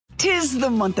'Tis the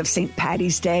month of St.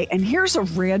 Patty's Day, and here's a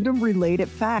random related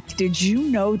fact. Did you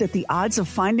know that the odds of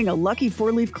finding a lucky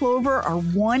four-leaf clover are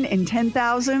 1 in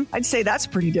 10,000? I'd say that's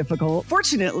pretty difficult.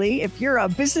 Fortunately, if you're a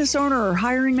business owner or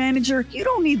hiring manager, you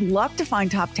don't need luck to find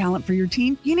top talent for your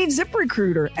team. You need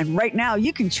ZipRecruiter, and right now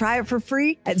you can try it for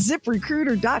free at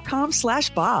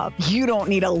ZipRecruiter.com/Bob. You don't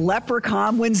need a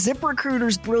leprechaun when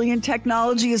ZipRecruiter's brilliant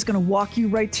technology is going to walk you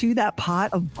right to that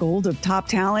pot of gold of top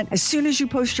talent. As soon as you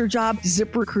post your job,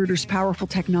 ZipRecruiter's powerful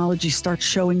technology starts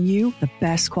showing you the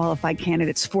best qualified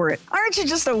candidates for it. Aren't you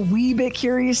just a wee bit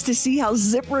curious to see how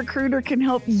ZipRecruiter can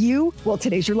help you? Well,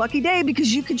 today's your lucky day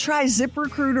because you can try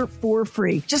ZipRecruiter for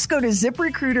free. Just go to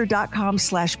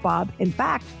ZipRecruiter.com/Bob. In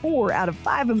fact, 4 out of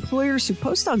 5 employers who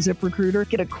post on ZipRecruiter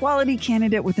get a quality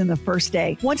candidate within the first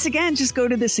day. Once again, just go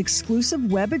to this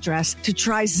exclusive web address to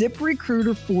try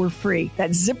ZipRecruiter for free.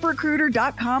 That's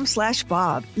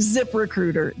ZipRecruiter.com/Bob.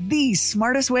 ZipRecruiter, the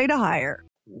smartest way to hire.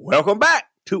 Welcome back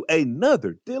to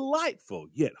another delightful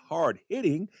yet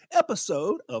hard-hitting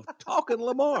episode of Talking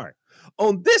Lamar.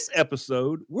 On this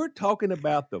episode, we're talking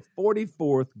about the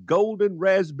 44th Golden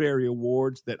Raspberry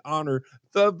Awards that honor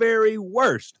the very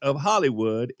worst of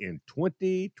Hollywood in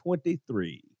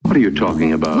 2023. What are you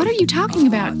talking about? What are you talking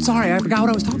about? Sorry, I forgot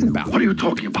what I was talking about. What are you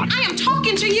talking about? I am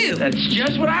talking to you. That's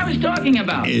just what I was talking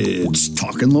about. It's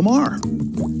Talking Lamar.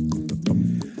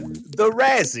 The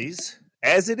Razzies,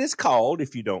 as it is called,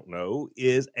 if you don't know,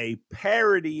 is a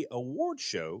parody award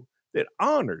show that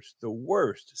honors the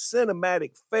worst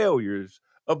cinematic failures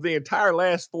of the entire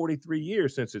last 43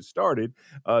 years since it started.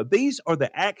 These are the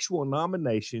actual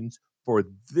nominations for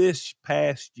this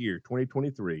past year,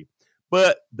 2023.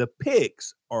 But the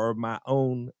picks are my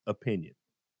own opinion.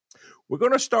 We're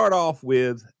going to start off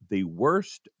with the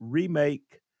worst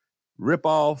remake,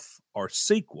 ripoff, or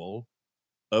sequel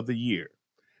of the year.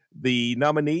 The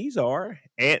nominees are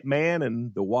Ant-Man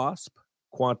and the Wasp,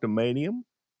 Quantumanium,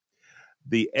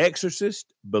 The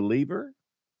Exorcist, Believer,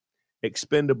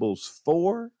 Expendables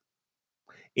 4,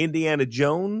 Indiana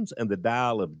Jones and the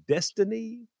Dial of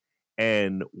Destiny,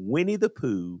 and Winnie the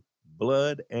Pooh,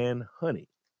 Blood and Honey.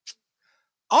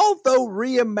 Although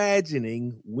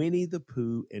reimagining Winnie the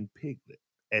Pooh and Piglet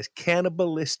as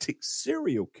cannibalistic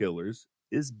serial killers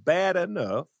is bad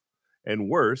enough, and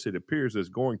worse, it appears there's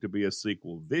going to be a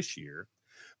sequel this year,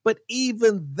 but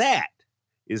even that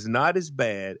is not as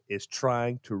bad as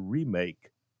trying to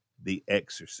remake The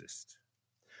Exorcist.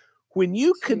 When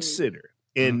you consider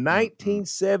in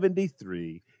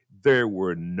 1973, there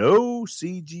were no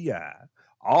CGI,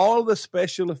 all the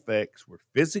special effects were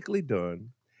physically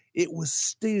done, it was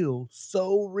still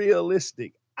so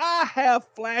realistic. I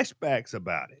have flashbacks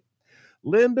about it.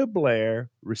 Linda Blair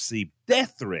received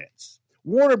death threats.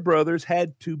 Warner Brothers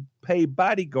had to pay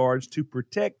bodyguards to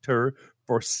protect her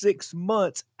for 6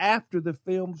 months after the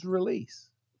film's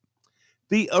release.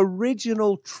 The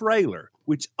original trailer,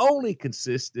 which only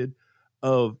consisted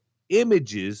of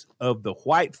images of the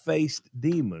white-faced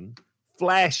demon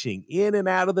flashing in and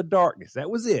out of the darkness, that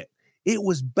was it. It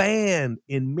was banned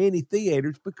in many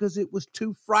theaters because it was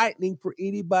too frightening for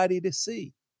anybody to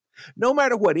see. No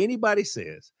matter what anybody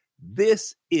says,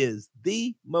 this is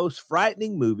the most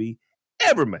frightening movie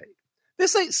ever made.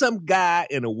 This ain't some guy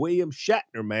in a William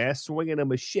Shatner mask swinging a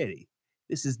machete.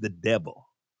 This is the devil,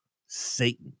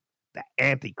 Satan, the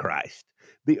Antichrist.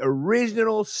 The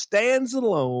original stands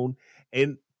alone,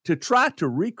 and to try to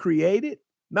recreate it,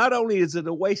 not only is it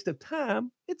a waste of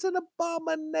time, it's an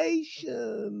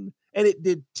abomination. And it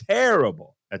did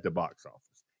terrible at the box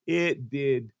office. It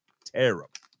did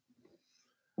terrible.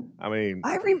 I mean,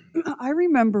 I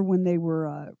remember when they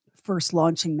were first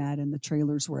launching that and the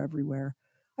trailers were everywhere.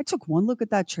 I took one look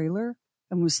at that trailer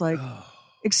and was like,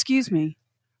 excuse me,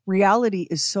 reality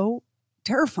is so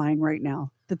terrifying right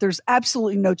now that there's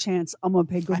absolutely no chance I'm going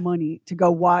to pay good money to go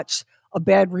watch a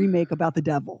bad remake about the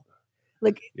devil.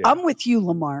 Like, yeah. I'm with you,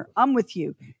 Lamar. I'm with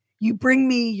you. You bring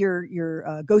me your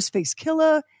Ghostface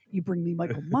Killer. You bring me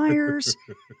Michael Myers.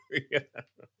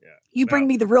 You bring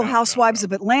me the Real Housewives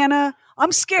of Atlanta.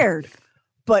 I'm scared,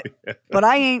 but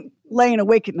I ain't laying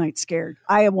awake at night scared.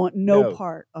 I want no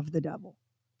part of the devil.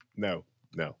 No.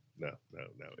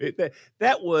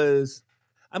 That was,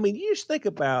 I mean, you just think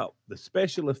about the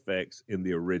special effects in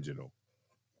the original,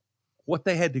 what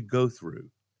they had to go through.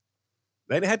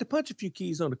 They had to punch a few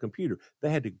keys on the computer. They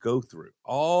had to go through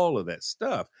all of that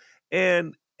stuff.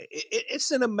 And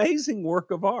it's an amazing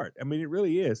work of art. I mean, it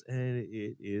really is. And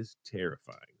it is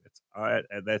terrifying. That's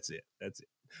it.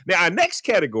 Now, our next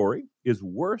category is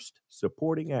Worst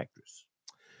Supporting Actress.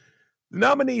 The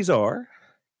nominees are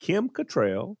Kim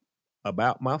Cattrall,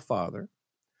 About My Father,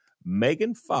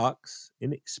 Megan Fox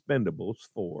in Expendables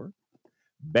 4,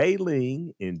 Bei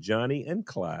Ling in Johnny and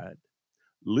Clyde,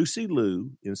 Lucy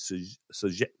Liu in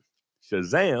Shazam,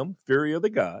 Fury of the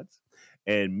Gods,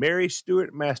 and Mary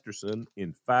Stuart Masterson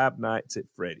in Five Nights at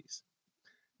Freddy's.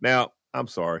 Now, I'm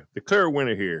sorry, the clear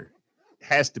winner here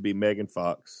has to be Megan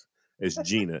Fox as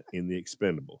Gina in The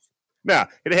Expendables. Now,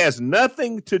 it has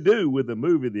nothing to do with the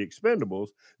movie The Expendables.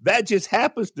 That just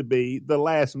happens to be the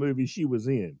last movie she was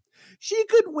in. She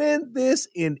could win this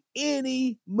in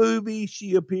any movie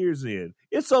she appears in.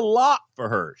 It's a lot for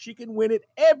her. She can win it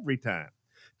every time.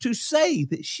 To say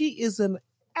that she is an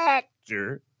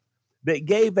actor that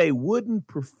gave a wooden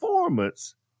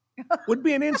performance would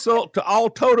be an insult to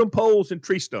all totem poles and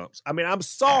tree stumps. I mean, I'm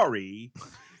sorry.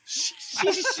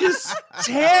 She's just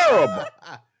terrible.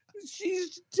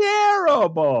 She's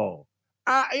terrible.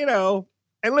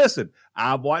 And listen,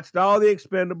 I've watched all the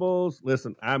Expendables.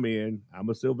 Listen, I'm in. I'm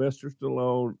a Sylvester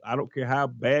Stallone. I don't care how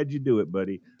bad you do it,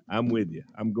 buddy. I'm with you.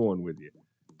 I'm going with you.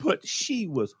 But she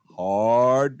was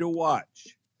hard to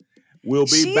watch. We'll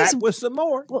be back with some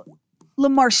more. Well,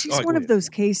 Lamar, she's one of those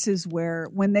cases where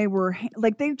when they were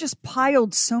like, they just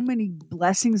piled so many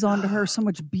blessings onto her, so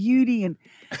much beauty. And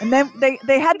then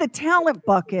they had the talent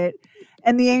bucket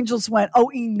and the angels went,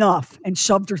 oh, enough, and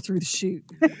shoved her through the chute.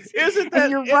 Isn't that,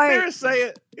 you're right.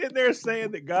 Isn't there a saying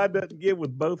that God doesn't give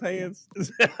with both hands?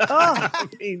 Oh. I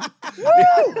mean,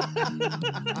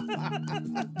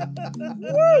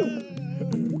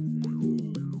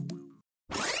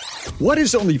 What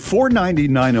is only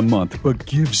 $4.99 a month but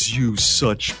gives you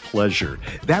such pleasure?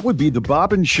 That would be the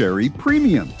Bob and Sherry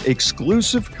Premium.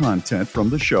 Exclusive content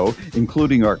from the show,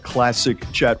 including our classic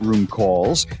chat room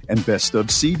calls and best of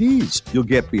CDs. You'll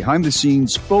get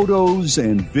behind-the-scenes photos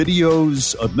and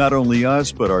videos of not only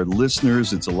us, but our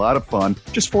listeners. It's a lot of fun.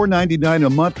 Just $4.99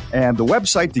 a month. And the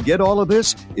website to get all of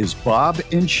this is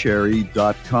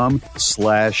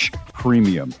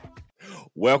bobandsherry.com/premium.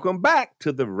 Welcome back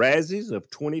to the Razzies of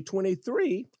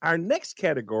 2023. Our next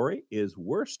category is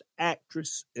Worst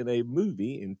Actress in a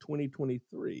Movie in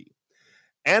 2023.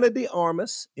 Ana de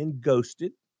Armas in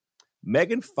Ghosted,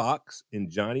 Megan Fox in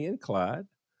Johnny and Clyde,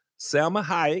 Salma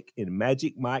Hayek in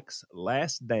Magic Mike's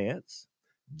Last Dance,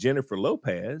 Jennifer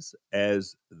Lopez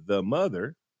as the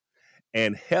mother,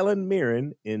 and Helen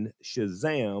Mirren in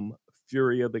Shazam,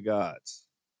 Fury of the Gods.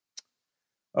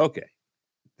 Okay.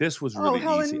 This was really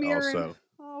easy Mirren. also.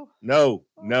 No.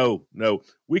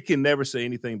 We can never say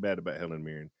anything bad about Helen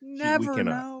Mirren. Never, we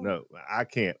cannot. No, I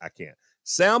can't.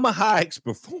 Salma Hayek's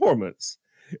performance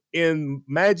in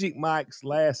Magic Mike's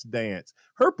Last Dance,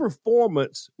 her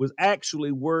performance was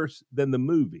actually worse than the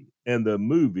movie, and the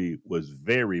movie was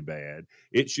very bad.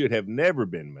 It should have never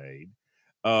been made.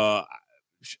 I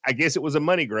guess it was a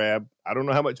money grab. I don't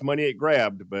know how much money it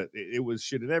grabbed, but it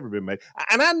should have never been made.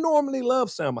 And I normally love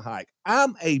Salma Hayek.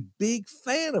 I'm a big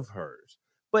fan of hers.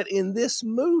 But in this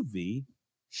movie,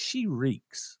 she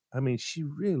reeks. I mean, she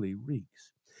really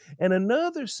reeks. And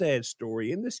another sad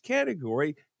story in this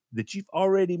category that you've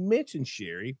already mentioned,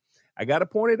 Sherry, I got to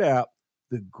point it out.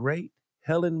 The great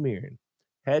Helen Mirren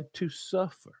had to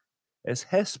suffer as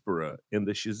Hespera in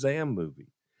the Shazam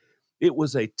movie. It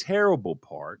was a terrible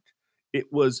part.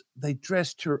 They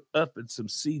dressed her up in some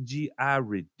CGI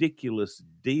ridiculous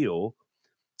deal.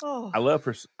 Oh. I love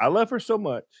her so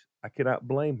much. I cannot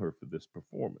blame her for this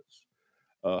performance.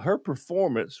 Her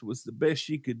performance was the best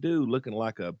she could do, looking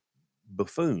like a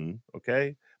buffoon.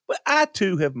 Okay. But I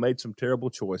too have made some terrible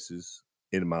choices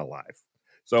in my life.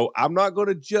 So I'm not going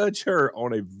to judge her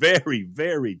on a very,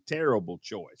 very terrible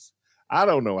choice. I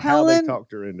don't know how they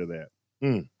talked her into that.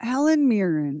 Helen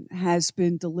Mirren has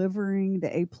been delivering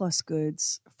the A+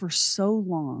 goods for so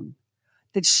long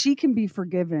that she can be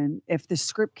forgiven if the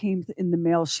script came in the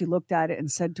mail, she looked at it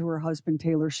and said to her husband,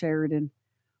 Taylor Sheridan,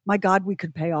 my God, we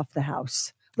could pay off the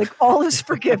house. Like, all is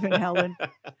forgiven, Helen.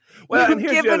 Well,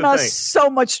 You've given us so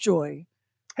much joy.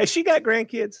 Has she got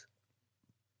grandkids?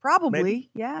 Probably,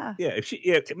 maybe. Yeah. Yeah,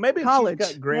 maybe College.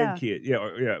 She's got grandkids.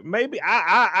 Yeah. Maybe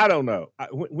I don't know.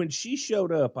 When she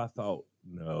showed up, I thought,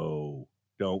 no,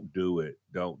 don't do it,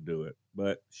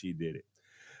 But she did it.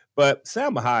 But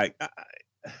Salma Hayek,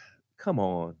 come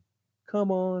on,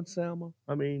 Salma.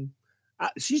 I mean,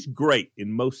 she's great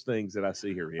in most things that I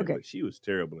see her in, but she was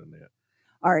terrible in that.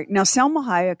 All right. Now, Salma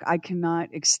Hayek, I cannot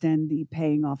extend the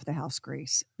paying off the house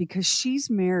grace because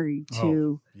she's married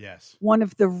to one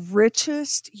of the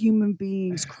richest human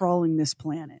beings crawling this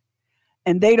planet.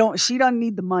 And she doesn't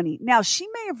need the money. Now, she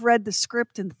may have read the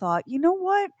script and thought, you know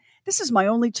what? This is my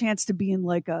only chance to be in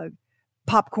like a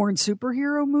popcorn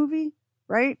superhero movie,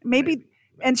 right? Maybe.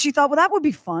 And she thought, well, that would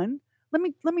be fun. Let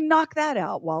me knock that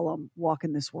out while I'm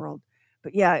walking this world.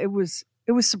 But yeah, it was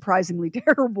surprisingly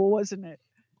terrible, wasn't it?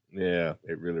 Yeah,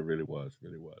 it really, really was.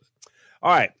 Really was.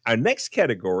 All right. Our next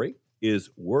category is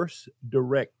worst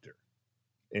director.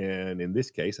 And in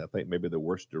this case, I think maybe the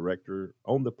worst director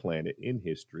on the planet in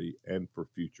history and for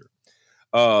future.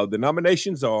 The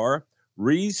nominations are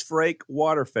Reese Frake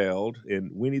Waterfeld in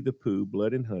Winnie the Pooh,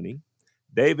 Blood and Honey,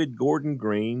 David Gordon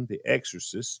Green, The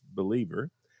Exorcist, Believer,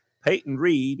 Peyton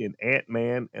Reed in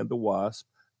Ant-Man and the Wasp,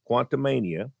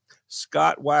 Quantumania,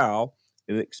 Scott Wow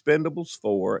in Expendables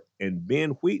 4, and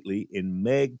Ben Wheatley in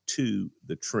Meg 2,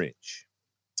 The Trench.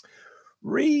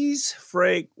 Reese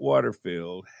Frake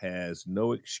Waterfield has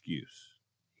no excuse.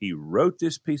 He wrote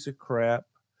this piece of crap.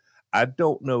 I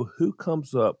don't know who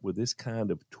comes up with this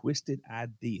kind of twisted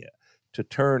idea to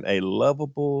turn a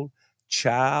lovable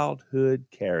childhood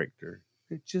character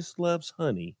that just loves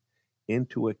honey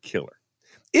into a killer.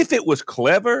 If it was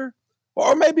clever,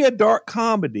 or maybe a dark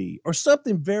comedy, or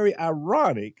something very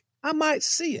ironic, I might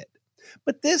see it.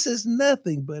 But this is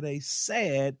nothing but a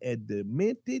sad and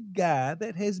demented guy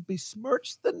that has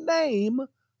besmirched the name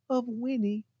of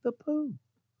Winnie the Pooh.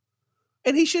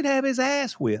 And he should have his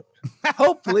ass whipped,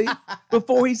 hopefully,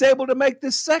 before he's able to make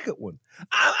this second one.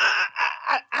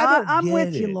 I'm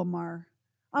with you, Lamar.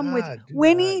 I'm with you.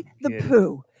 Winnie the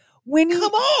Pooh.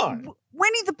 Come on.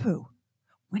 Winnie the Pooh.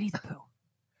 Winnie the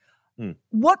Pooh.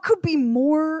 What could be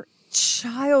more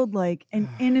childlike and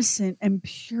innocent and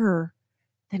pure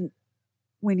than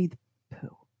Winnie the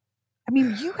Pooh? I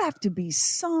mean, you have to be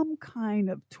some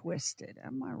kind of twisted.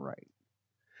 Am I right?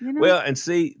 You know? Well, and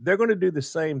see, they're going to do the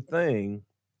same thing.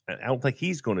 I don't think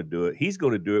he's going to do it. He's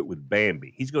going to do it with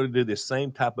Bambi. He's going to do this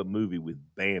same type of movie with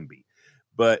Bambi.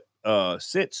 But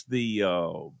since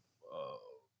the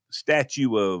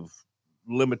statute of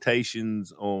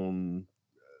limitations on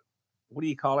what do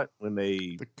you call it when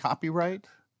they the copyright?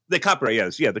 The copyright,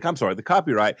 yes, yeah. I'm sorry, the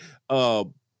copyright.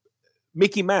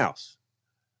 Mickey Mouse,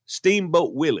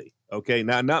 Steamboat Willie. Okay,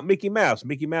 now not Mickey Mouse.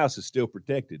 Mickey Mouse is still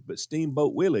protected, but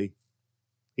Steamboat Willie,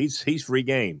 he's free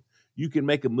game. You can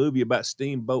make a movie about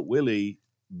Steamboat Willie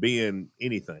being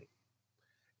anything,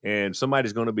 and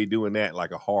somebody's going to be doing that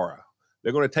like a horror.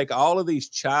 They're going to take all of these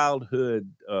childhood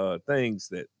things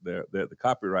that the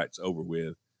copyright's over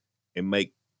with and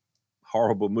make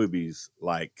horrible movies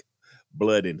like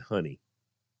Blood and Honey.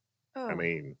 Oh. I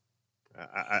mean,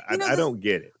 I don't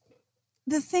get it.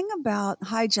 The thing about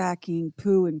hijacking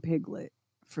Pooh and Piglet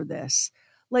for this,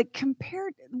 like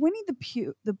compared, Winnie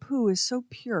the Pooh is so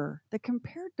pure that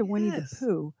compared to Winnie the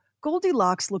Pooh,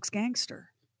 Goldilocks looks gangster.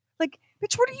 Like,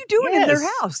 bitch, what are you doing in their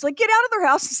house? Like, get out of their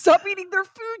house and stop eating their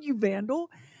food, you vandal.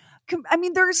 I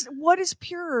mean, what is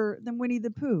purer than Winnie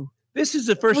the Pooh? This is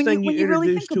the first thing you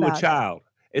introduce to a child.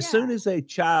 As soon as a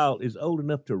child is old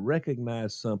enough to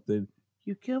recognize something,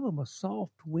 you give them a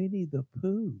soft Winnie the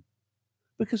Pooh.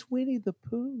 Because Winnie the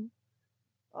Pooh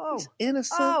is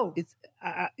innocent. Oh. It's,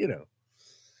 it's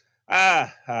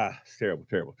terrible,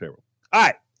 terrible, terrible. All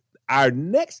right. Our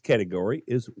next category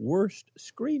is worst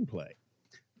screenplay.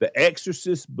 The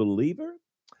Exorcist Believer,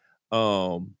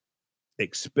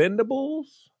 Expendables,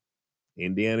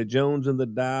 Indiana Jones and the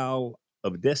Dial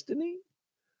of Destiny,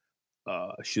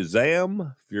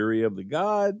 Shazam, Fury of the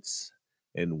Gods,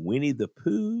 and Winnie the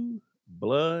Pooh,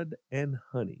 Blood and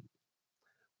Honey.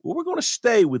 Well, we're going to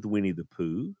stay with Winnie the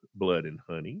Pooh, Blood and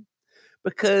Honey,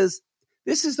 because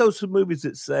this is those movies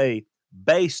that say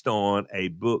based on a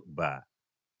book by.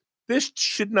 This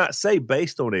should not say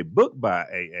based on a book by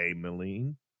A.A.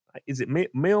 Milne. Is it Milne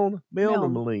or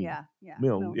Milne? Yeah.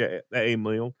 Milne. Yeah, A.A.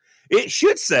 Milne. It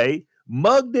should say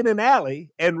mugged in an alley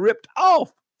and ripped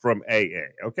off from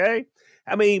A.A., okay?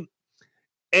 I mean,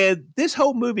 and this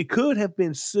whole movie could have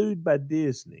been sued by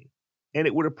Disney, and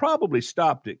it would have probably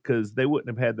stopped it because they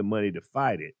wouldn't have had the money to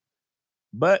fight it.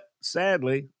 But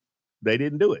sadly, they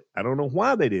didn't do it. I don't know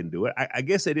why they didn't do it. I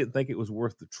guess they didn't think it was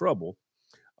worth the trouble.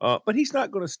 But he's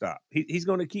not going to stop. He's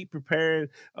going to keep preparing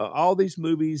all these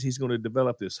movies. He's going to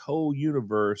develop this whole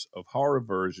universe of horror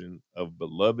version of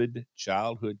beloved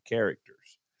childhood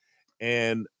characters.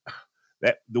 And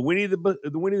that the Winnie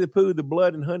the Pooh, the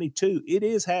Blood and Honey 2, it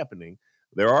is happening.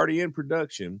 They're already in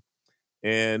production.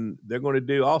 And they're going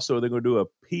to do a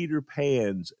Peter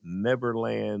Pan's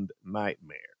Neverland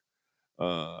Nightmare.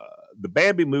 The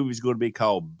Bambi movie is going to be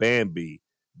called Bambi,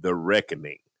 The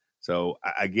Reckoning. So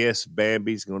I guess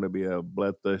Bambi's going to be a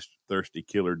bloodthirsty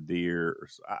killer deer.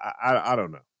 I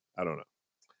don't know. I don't know.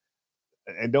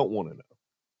 And don't want to know.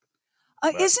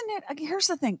 Isn't it? Here's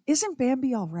the thing. Isn't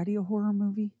Bambi already a horror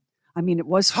movie? I mean, it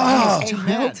was for as a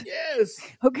child. Yes.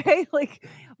 Okay. Like,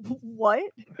 what?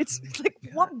 It's like,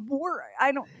 what more?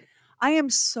 I am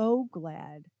so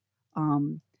glad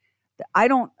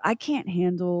I can't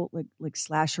handle like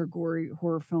slasher gory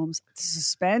horror films.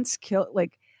 Suspense, kill,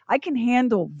 like I can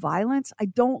handle violence. I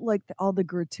don't like all the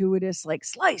gratuitous like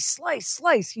slice, slice,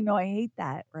 slice. I hate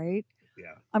that, right?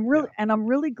 Yeah. I'm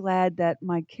really glad that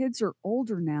my kids are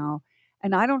older now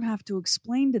and I don't have to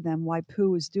explain to them why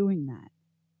Pooh is doing that,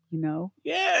 Which,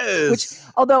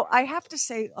 Yes. although I have to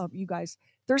say, you guys,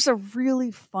 there's a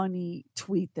really funny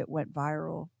tweet that went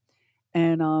viral.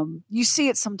 And you see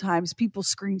it sometimes. People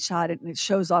screenshot it and it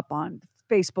shows up on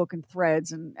Facebook and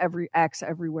Threads and every X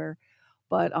everywhere.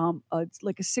 But it's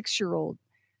like a 6-year-old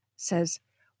says,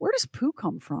 "Where does poo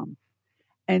come from?"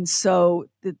 And so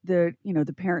the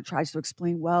parent tries to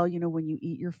explain, well, when you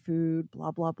eat your food,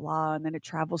 blah blah blah, and then it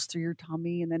travels through your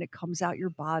tummy and then it comes out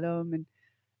your bottom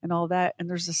and all that. And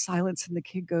there's a silence, and the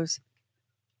kid goes,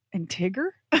 "And Tigger?"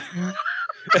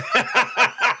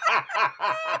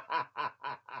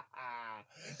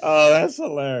 Oh, that's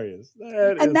hilarious.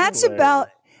 And that's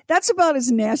about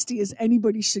as nasty as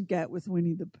anybody should get with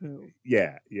Winnie the Pooh.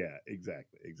 Yeah,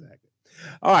 exactly.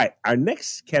 All right, our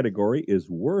next category is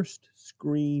worst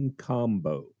screen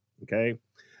combo. Okay,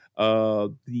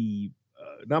 the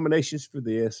nominations for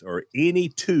this are any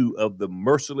two of the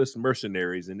Merciless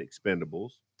Mercenaries and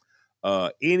Expendables,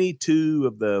 any two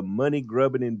of the money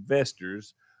grubbing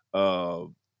investors for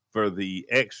The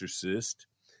Exorcist,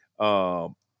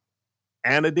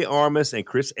 Anna de Armas and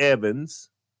Chris Evans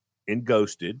in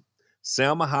Ghosted,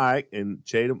 Salma Hayek and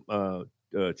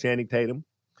Channing Tatum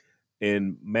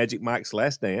in Magic Mike's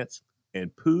Last Dance,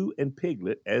 and Pooh and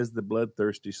Piglet as the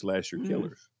bloodthirsty slasher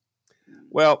killers.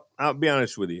 Well, I'll be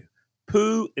honest with you.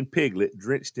 Pooh and Piglet,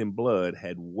 drenched in blood,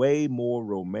 had way more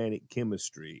romantic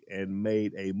chemistry and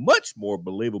made a much more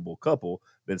believable couple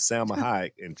than Salma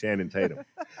Hayek and Channing Tatum.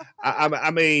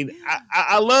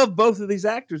 I love both of these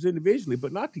actors individually,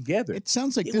 but not together. It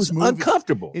sounds like it this was movie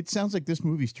uncomfortable. It sounds like this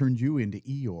movie's turned you into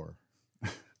Eeyore.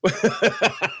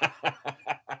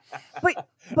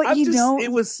 But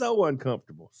it was so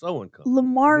uncomfortable. So uncomfortable.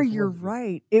 Lamar, you're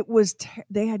right. It was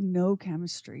they had no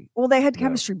chemistry. Well, they had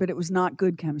chemistry, but it was not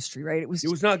good chemistry, right? It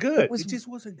was not good. It just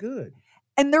wasn't good.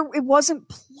 And it wasn't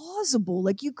plausible.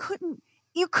 Like you couldn't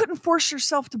force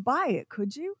yourself to buy it,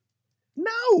 could you?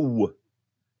 No.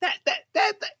 That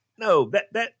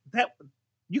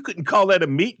you couldn't call that a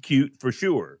meet cute for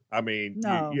sure. I mean,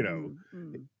 no.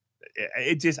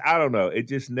 It just, I don't know. It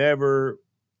just never,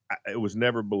 it was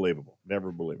never believable.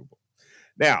 Never believable.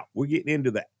 Now, we're getting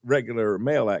into the regular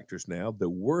male actors now. The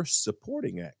worst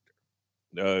supporting actor.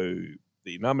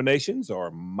 The nominations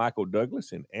are Michael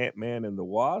Douglas in Ant-Man and the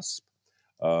Wasp,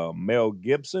 Mel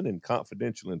Gibson in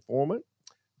Confidential Informant,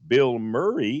 Bill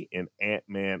Murray in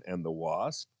Ant-Man and the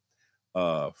Wasp,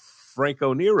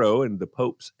 Franco Nero in The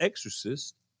Pope's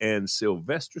Exorcist, and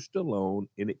Sylvester Stallone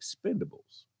in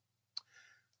Expendables.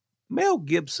 Mel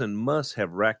Gibson must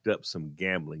have racked up some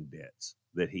gambling debts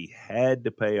that he had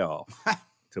to pay off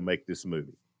to make this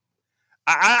movie.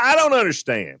 I don't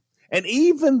understand. And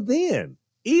even then,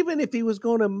 even if he was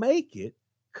going to make it,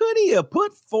 could he have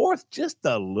put forth just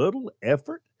a little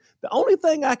effort? The only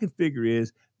thing I can figure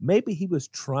is maybe he was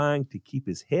trying to keep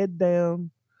his head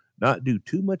down, not do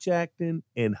too much acting,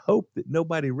 and hope that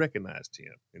nobody recognized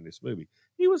him in this movie.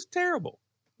 He was terrible.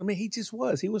 I mean, he just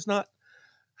was. He was not.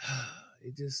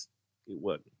 It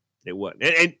wasn't.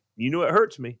 And you know it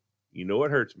hurts me. You know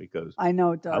it hurts me because I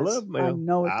know it does. I love Mel. I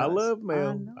know it does. I love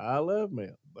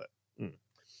Mel. But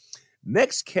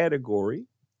next category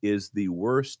is the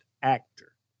worst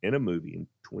actor in a movie in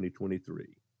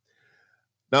 2023.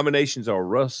 Nominations are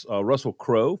Russell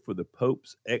Crowe for The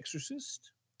Pope's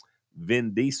Exorcist,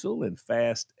 Vin Diesel in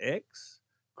Fast X,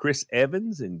 Chris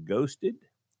Evans in Ghosted,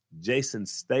 Jason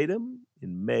Statham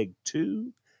in Meg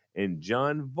 2, and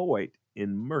Jon Voight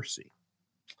in Mercy.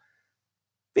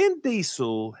 Vin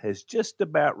Diesel has just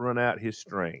about run out his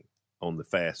string on the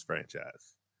Fast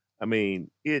franchise. I mean,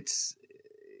 you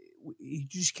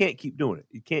just can't keep doing it.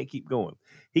 You can't keep going.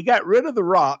 He got rid of The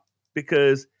Rock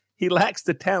because he lacks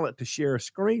the talent to share a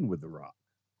screen with The Rock.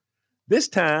 This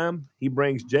time, he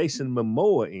brings Jason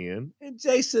Momoa in, and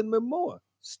Jason Momoa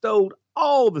stole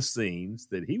all the scenes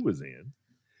that he was in.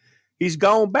 He's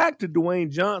gone back to Dwayne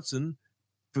Johnson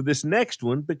for this next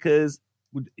one because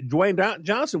Dwayne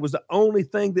Johnson was the only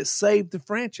thing that saved the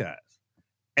franchise.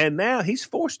 And now he's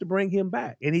forced to bring him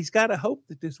back. And he's got to hope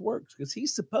that this works because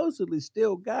he's supposedly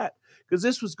still got, because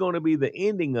this was going to be the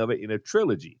ending of it in a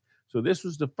trilogy. So this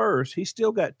was the first. He's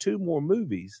still got 2 more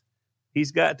movies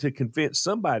he's got to convince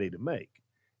somebody to make.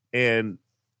 And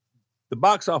the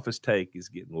box office take is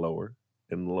getting lower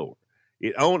and lower.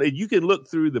 You can look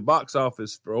through the box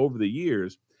office for over the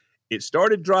years. It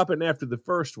started dropping after the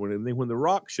first one, and then when The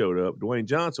Rock showed up, Dwayne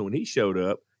Johnson, when he showed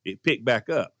up, it picked back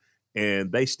up,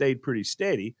 and they stayed pretty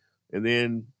steady. And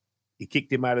then he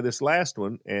kicked him out of this last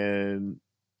one, and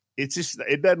it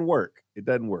doesn't work. It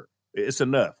doesn't work. It's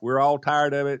enough. We're all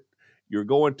tired of it. You're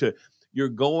going to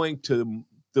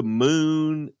the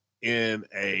moon in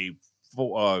a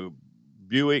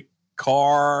Buick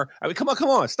car. I mean, come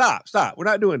on, stop. We're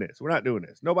not doing this.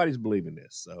 Nobody's believing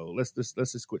this. So let's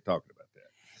just quit talking about that.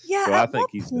 Yeah. So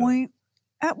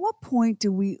At what point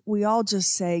do we all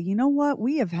just say, you know what?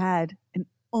 We have had an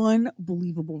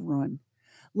unbelievable run.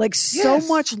 Like so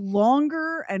much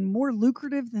longer and more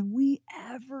lucrative than we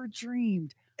ever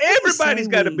dreamed. Everybody's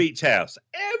got a beach house.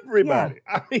 Everybody.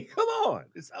 Yeah. I mean, come on.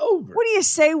 It's over. What do you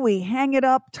say we hang it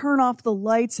up, turn off the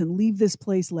lights, and leave this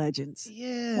place legends?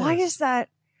 Yes. Why is that?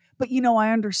 But,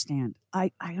 I understand.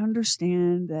 I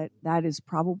understand that is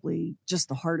probably just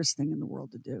the hardest thing in the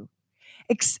world to do.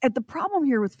 The problem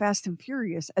here with Fast and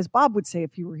Furious, as Bob would say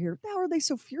if he were here, what the hell are they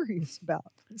so furious about?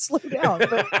 Slow down.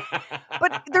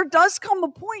 But there does come a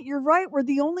point, you're right, where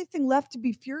the only thing left to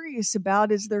be furious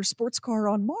about is their sports car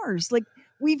on Mars. Like,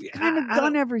 we've kind of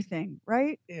done everything,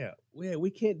 right? Yeah, we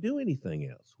can't do anything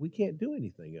else.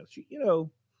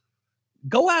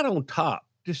 Go out on top.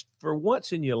 Just for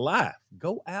once in your life,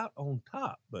 go out on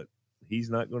top. But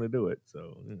he's not going to do it.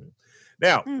 So,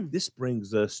 Now, this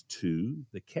brings us to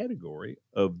the category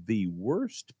of the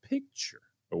Worst Picture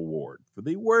Award for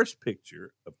the Worst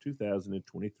Picture of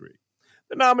 2023.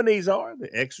 The nominees are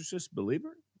The Exorcist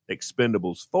Believer,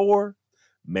 Expendables 4,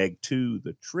 Meg 2,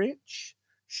 The Trench,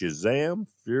 Shazam,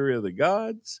 Fury of the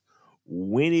Gods,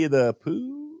 Winnie the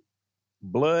Pooh,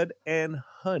 Blood and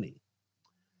Honey.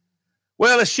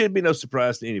 Well, it should be no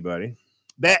surprise to anybody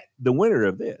that the winner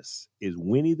of this is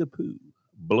Winnie the Pooh,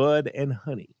 Blood and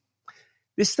Honey.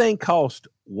 This thing cost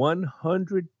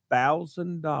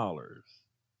 $100,000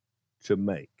 to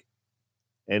make,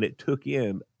 and it took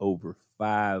in over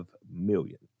 $5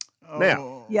 million.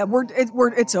 Now, yeah,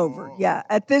 it's over. Yeah,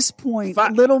 at this point,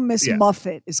 Little Miss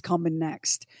Muffet is coming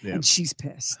next, and she's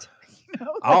pissed. With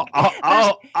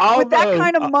that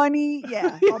kind of money,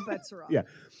 all bets are off. Yeah,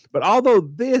 but although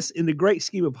this, in the great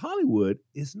scheme of Hollywood,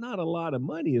 is not a lot of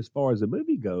money as far as a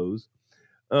movie goes.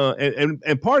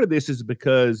 And part of this is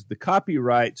because the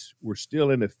copyrights were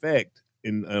still in effect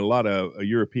in a lot of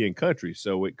European countries,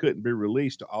 so it couldn't be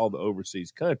released to all the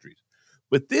overseas countries.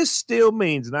 But this still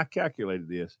means, and I calculated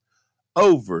this,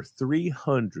 over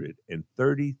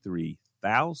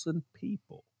 333,000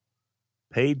 people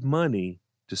paid money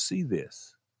to see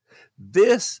this.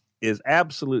 This is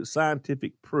absolute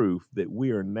scientific proof that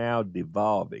we are now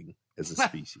devolving as a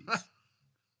species.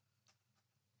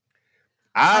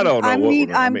 I don't know.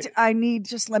 I need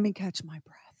just let me catch my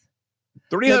breath.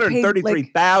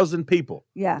 333,000 people.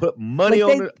 Yeah. Put money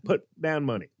on it, put down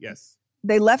money. Yes.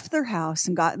 They left their house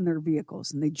and got in their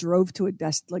vehicles and they drove to a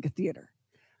theater.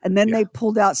 And then they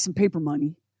pulled out some paper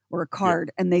money or a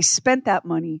card and they spent that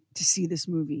money to see this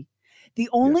movie. The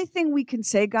only thing we can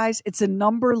say, guys, it's a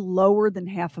number lower than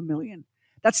 500,000.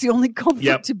 That's the only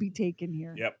comfort to be taken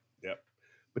here. Yep.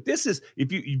 But this is,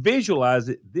 if you visualize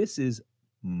it, this is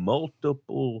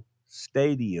multiple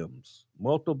stadiums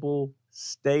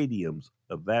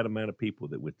of that amount of people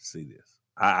that went to see this.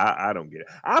 I don't get it.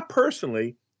 I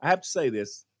have to say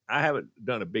this, I haven't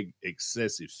done a big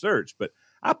excessive search, but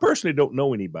I personally don't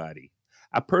know anybody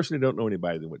that went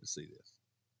to see this.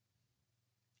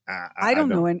 I don't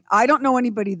know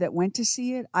anybody that went to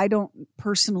see it. I don't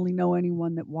personally know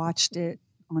anyone that watched it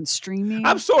on streaming.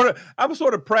 I'm sort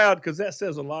of proud because that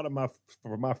says a lot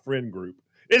for my friend group.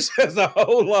 It says a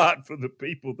whole lot for the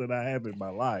people that I have in my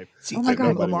life. See, oh my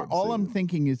God, Lamar! All I'm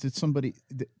thinking is that somebody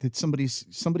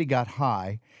got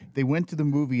high. They went to the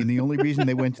movie, and the only reason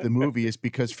they went to the movie is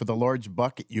because for the large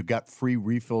bucket you got free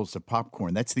refills of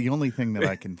popcorn. That's the only thing that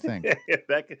I can think.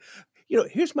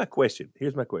 Here's my question.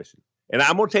 And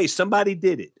I'm going to tell you, somebody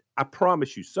did it. I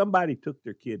promise you, somebody took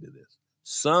their kid to this.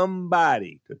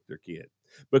 Somebody took their kid.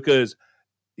 Because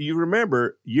you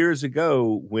remember years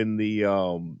ago when the,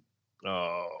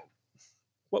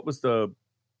 what was the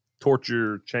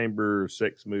torture chamber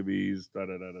sex movies? My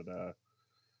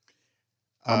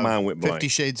mind went blank. 50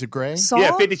 Shades of Grey? Saw?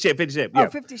 Yeah, 50 Shades. Yeah. Oh,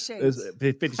 50 Shades.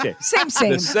 50 Shades. Same.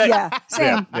 Same.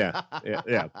 Yeah.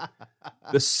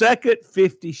 The second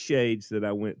 50 Shades that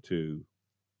I went to,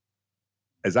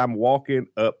 as I'm walking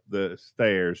up the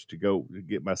stairs to go to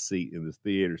get my seat in the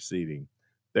theater seating,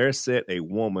 there sat a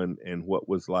woman and what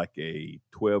was like a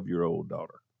 12-year-old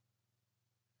daughter.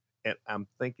 And I'm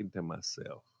thinking to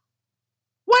myself,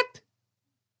 what?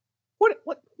 What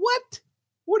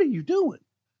are you doing?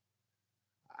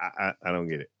 I don't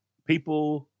get it.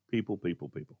 People People.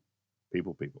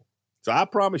 So I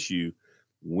promise you,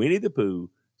 Winnie the Pooh,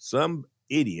 some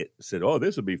idiot said, "Oh,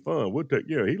 this will be fun. We'll take,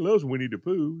 he loves Winnie the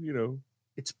Pooh,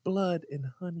 It's blood and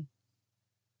honey.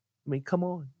 I mean, come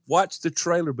on. Watch the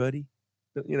trailer, buddy.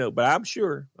 But I'm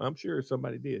sure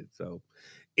somebody did. So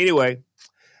anyway,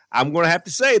 I'm going to have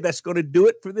to say that's going to do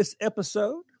it for this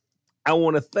episode. I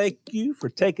want to thank you for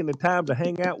taking the time to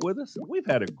hang out with us. We've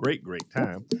had a great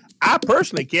time. I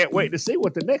personally can't wait to see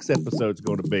what the next episode's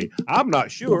going to be. I'm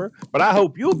not sure, but I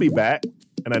hope you'll be back.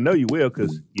 And I know you will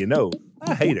because,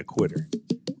 I hate a quitter.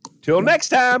 Till next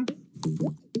time.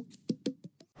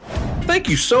 Thank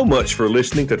you so much for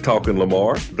listening to Talking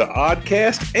Lamar, the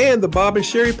Oddcast, and the Bob and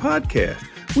Sherry podcast.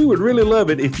 We would really love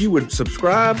it if you would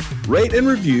subscribe, rate and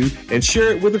review, and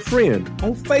share it with a friend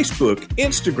on Facebook,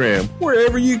 Instagram,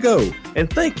 wherever you go. And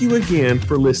thank you again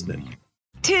for listening.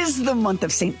 'Tis the month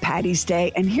of St. Paddy's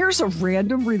Day, and here's a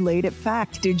random related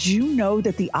fact. Did you know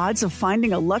that the odds of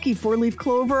finding a lucky four-leaf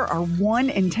clover are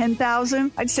 1 in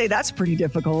 10,000? I'd say that's pretty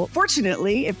difficult.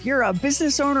 Fortunately, if you're a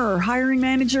business owner or hiring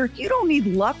manager, you don't need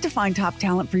luck to find top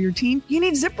talent for your team. You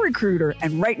need ZipRecruiter,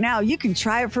 and right now you can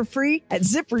try it for free at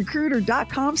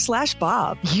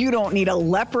ZipRecruiter.com/Bob. You don't need a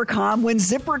leprechaun when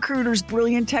ZipRecruiter's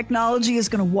brilliant technology is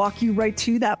going to walk you right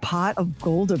to that pot of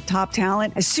gold of top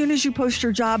talent. As soon as you post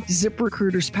your job,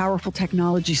 ZipRecruiter's powerful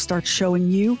technology starts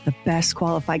showing you the best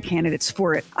qualified candidates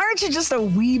for it. Aren't you just a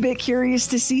wee bit curious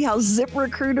to see how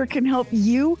ZipRecruiter can help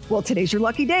you? Well, today's your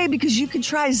lucky day because you can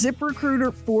try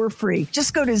ZipRecruiter for free.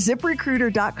 Just go to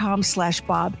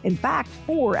ZipRecruiter.com/Bob. In fact,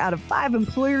 4 out of 5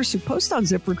 employers who post on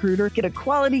ZipRecruiter get a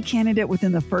quality candidate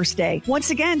within the first day. Once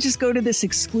again, just go to this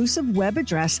exclusive web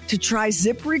address to try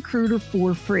ZipRecruiter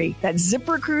for free. That's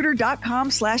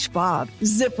ZipRecruiter.com/Bob.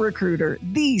 ZipRecruiter,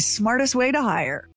 the smartest way to hire.